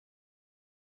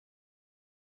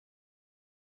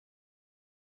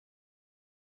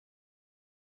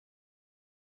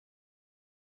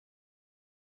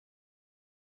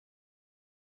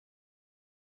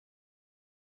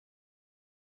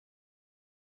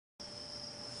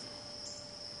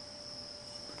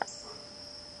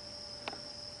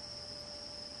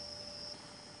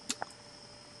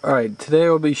Alright, today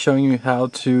I'll be showing you how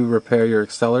to repair your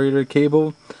accelerator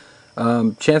cable.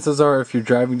 Chances are if you're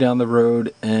driving down the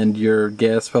road and your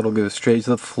gas pedal goes straight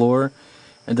to the floor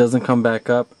and doesn't come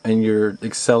back up and your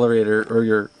accelerator or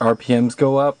your RPMs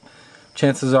go up,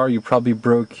 chances are you probably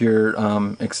broke your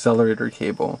accelerator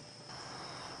cable.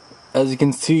 As you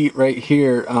can see right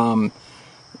here,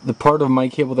 the part of my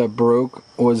cable that broke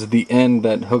was the end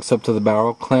that hooks up to the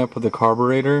barrel clamp of the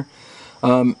carburetor.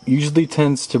 Usually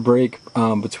tends to break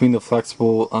between the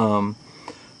flexible,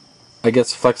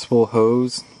 flexible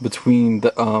hose between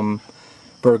the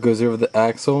where it goes over the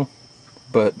axle,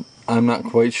 but I'm not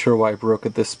quite sure why I broke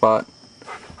at this spot.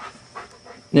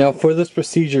 Now for this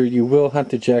procedure you will have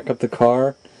to jack up the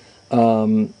car.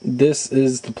 This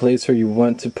is the place where you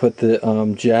want to put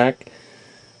the jack.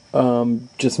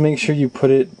 Just make sure you put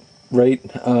it right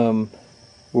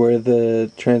where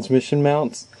the transmission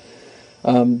mounts.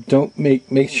 Don't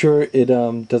make sure it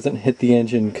doesn't hit the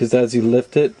engine, because as you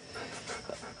lift it,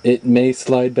 it may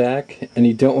slide back, and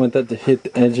you don't want that to hit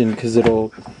the engine because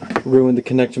it'll ruin the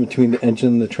connection between the engine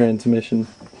and the transmission.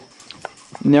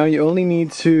 Now you only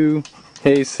need to,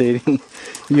 hey Sadie,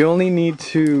 you only need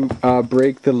to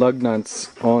break the lug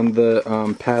nuts on the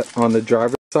on the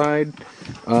driver's side,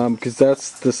 because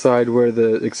that's the side where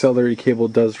the accelerator cable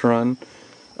does run.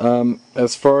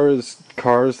 As far as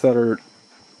cars that are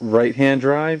right-hand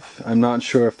drive, I'm not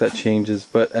sure if that changes,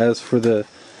 but as for the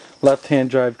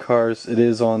left-hand drive cars, it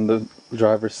is on the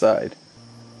driver's side.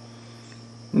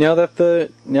 Now that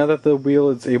the wheel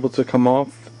is able to come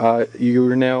off, you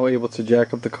are now able to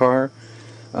jack up the car.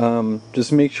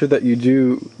 Just make sure that you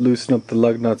do loosen up the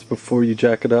lug nuts before you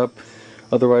jack it up,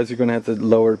 otherwise you're going to have to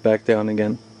lower it back down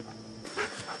again.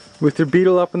 With your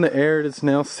beetle up in the air, it is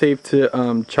now safe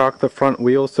to chock the front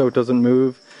wheel so it doesn't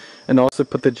move, and also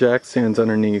put the jack stands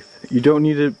underneath. You don't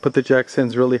need to put the jack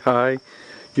stands really high,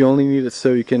 you only need it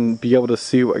so you can be able to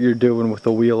see what you're doing with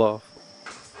the wheel off.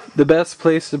 The best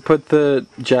place to put the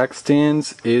jack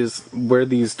stands is where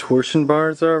these torsion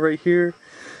bars are right here.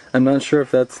 I'm not sure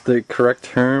if that's the correct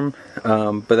term,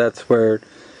 but that's where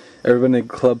everyone in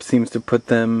the club seems to put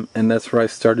them, and that's where I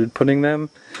started putting them.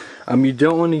 You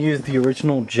don't want to use the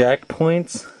original jack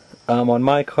points. On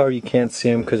my car you can't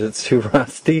see them because it's too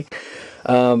rusty.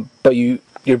 But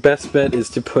your best bet is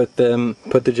to put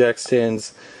the jack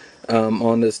stands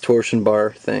on this torsion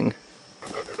bar thing.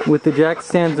 With the jack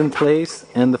stands in place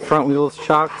and the front wheels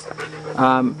chocked,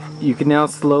 you can now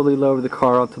slowly lower the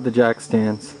car onto the jack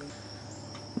stands.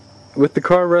 With the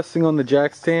car resting on the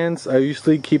jack stands, I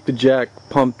usually keep the jack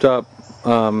pumped up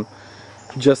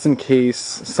just in case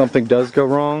something does go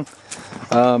wrong,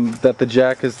 that the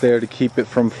jack is there to keep it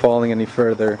from falling any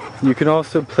further. You can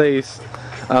also place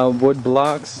wood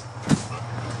blocks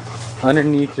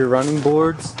underneath your running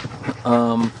boards,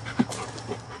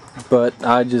 but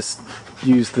I just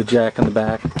use the jack in the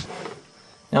back.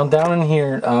 Now down in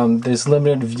here, there's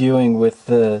limited viewing with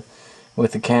the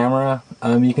camera.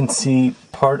 You can see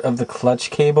part of the clutch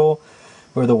cable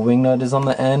where the wing nut is on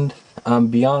the end.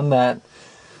 Beyond that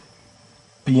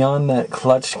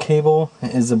clutch cable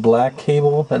is a black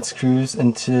cable that screws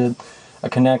into a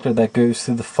connector that goes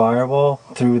through the firewall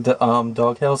through the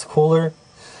doghouse cooler.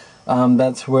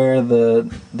 That's where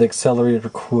the accelerator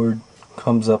cord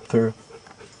comes up through.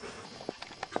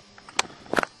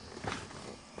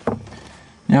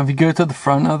 Now if you go to the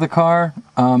front of the car,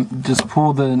 just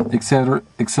pull the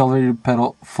accelerator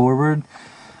pedal forward.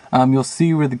 You'll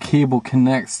see where the cable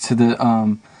connects to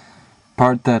the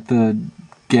part that the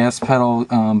gas pedal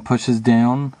pushes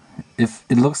down. If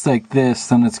it looks like this,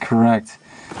 then it's correct.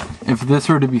 If this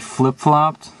were to be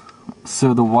flip-flopped,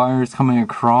 so the wire is coming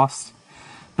across,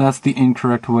 that's the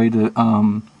incorrect way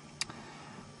to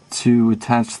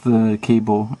attach the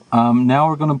cable. Now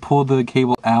we're going to pull the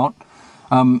cable out.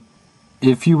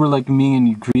 If you were like me and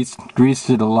you greased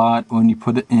it a lot when you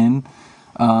put it in,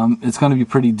 it's going to be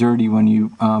pretty dirty when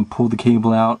you pull the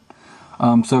cable out.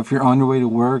 So if you're on your way to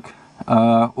work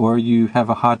or you have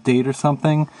a hot date or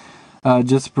something,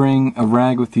 just bring a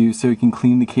rag with you so you can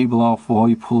clean the cable off while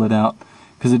you pull it out,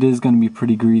 because it is going to be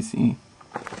pretty greasy.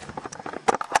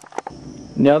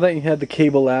 Now that you have the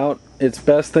cable out, it's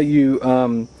best that you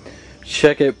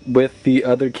check it with the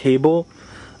other cable.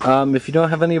 If you don't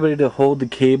have anybody to hold the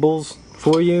cables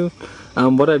for you,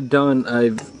 what I've done,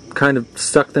 I've kind of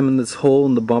stuck them in this hole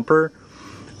in the bumper,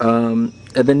 and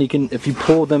then you can, if you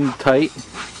pull them tight,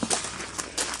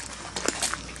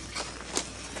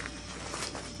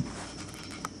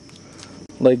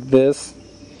 like this,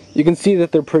 you can see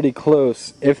that they're pretty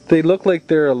close. If they look like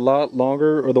they're a lot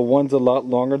longer, or the one's a lot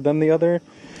longer than the other,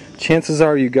 chances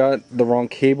are you got the wrong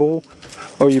cable,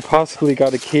 or you possibly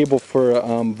got a cable for a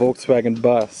Volkswagen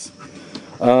bus.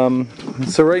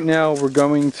 So right now we're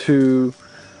going to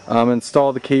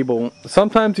install the cable.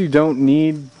 Sometimes you don't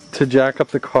need to jack up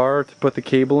the car to put the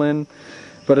cable in,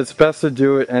 but it's best to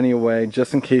do it anyway,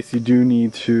 just in case you do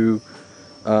need to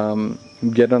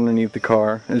get underneath the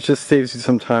car. It just saves you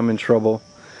some time and trouble.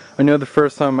 I know the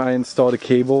first time I installed a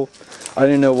cable, I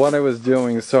didn't know what I was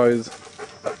doing, so I was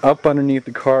up underneath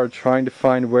the car trying to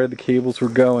find where the cables were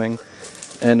going,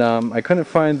 and I couldn't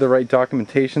find the right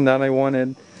documentation that I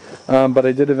wanted, but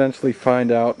I did eventually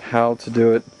find out how to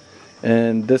do it,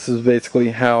 and this is basically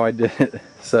how I did it.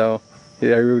 So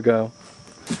here we go.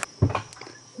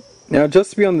 Now,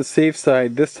 just to be on the safe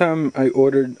side, this time I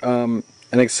ordered an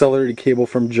accelerator cable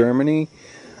from Germany.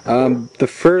 The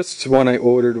first one I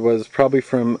ordered was probably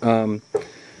from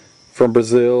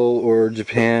Brazil or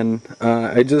Japan.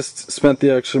 I just spent the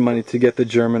extra money to get the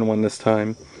German one this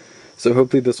time, so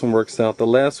hopefully this one works out. The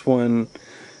last one,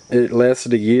 it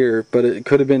lasted a year, but it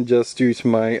could have been just due to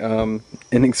my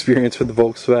inexperience with the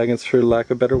Volkswagens, for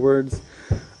lack of better words.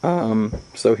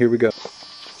 So here we go.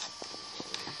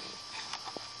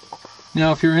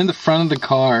 Now, if you're in the front of the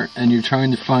car and you're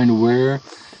trying to find where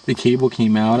the cable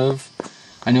came out of,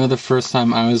 I know the first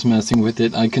time I was messing with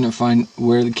it, I couldn't find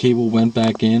where the cable went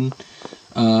back in.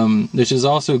 Which is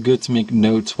also good to make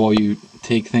notes while you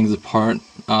take things apart.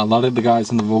 A lot of the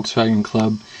guys in the Volkswagen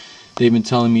Club, they've been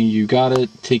telling me you gotta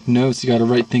take notes, you gotta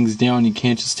write things down, you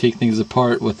can't just take things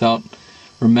apart without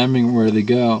remembering where they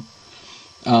go.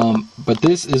 But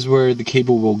this is where the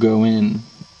cable will go in.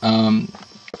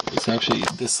 It's actually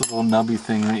this little nubby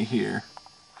thing right here.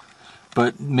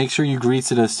 But make sure you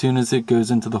grease it as soon as it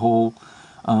goes into the hole,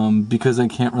 because I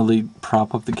can't really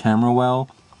prop up the camera well.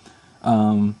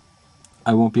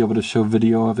 I won't be able to show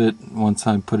video of it once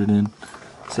I put it in.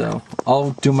 So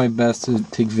I'll do my best to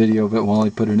take video of it while I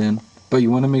put it in. But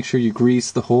you want to make sure you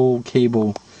grease the whole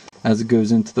cable as it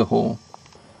goes into the hole.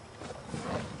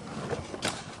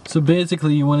 So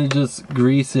basically you want to just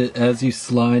grease it as you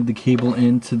slide the cable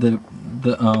into the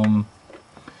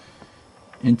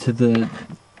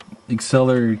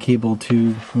accelerator cable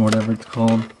tube, or whatever it's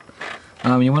called.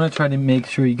 You want to try to make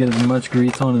sure you get as much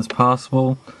grease on as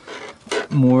possible.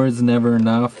 More is never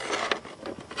enough.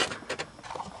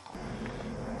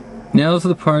 Now is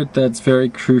the part that's very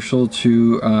crucial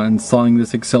to installing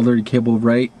this accelerator cable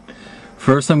right.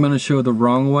 First, I'm going to show the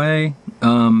wrong way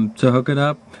to hook it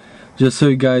up, just so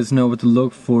you guys know what to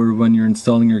look for when you're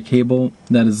installing your cable.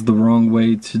 That is the wrong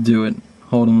way to do it.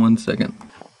 Hold on one second.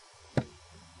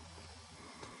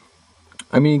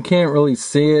 I mean, you can't really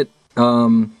see it,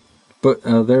 but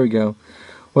there we go.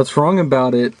 What's wrong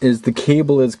about it is the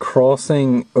cable is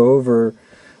crossing over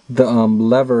the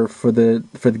lever for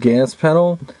the gas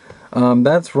pedal.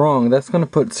 That's wrong. That's going to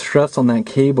put stress on that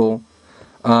cable.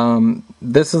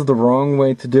 This is the wrong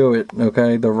way to do it,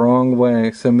 okay? The wrong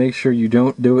way. So make sure you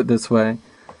don't do it this way.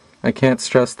 I can't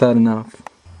stress that enough.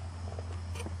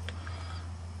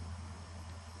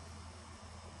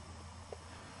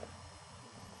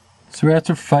 So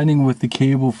after fighting with the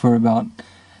cable for about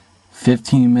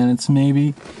 15 minutes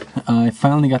maybe, I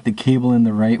finally got the cable in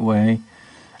the right way.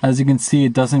 As you can see,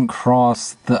 it doesn't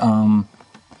cross the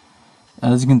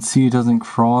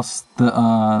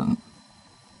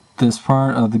this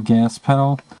part of the gas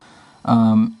pedal,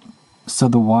 so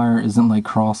the wire isn't like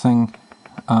crossing,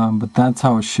 but that's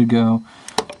how it should go.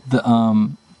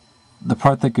 The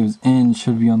part that goes in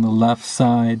should be on the left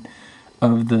side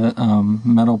of the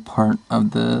metal part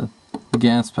of the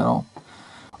gas pedal.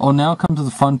 Oh, now comes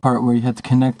the fun part where you have to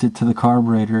connect it to the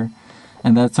carburetor,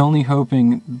 and that's only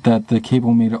hoping that the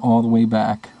cable made it all the way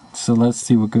back. So let's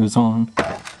see what goes on.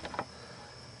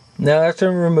 Now,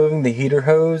 after removing the heater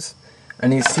hose,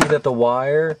 and you see that the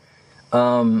wire,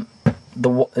 the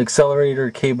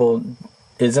accelerator cable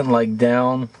isn't like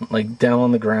down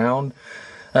on the ground,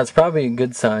 that's probably a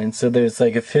good sign. So there's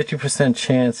like a 50%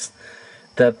 chance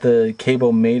that the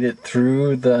cable made it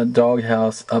through the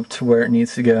doghouse up to where it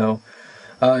needs to go.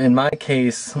 In my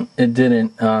case, it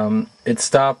didn't. It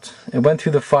stopped. It went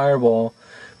through the firewall,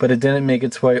 but it didn't make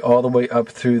its way all the way up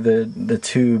through the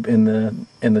tube in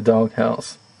the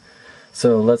doghouse.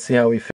 So let's see how we fix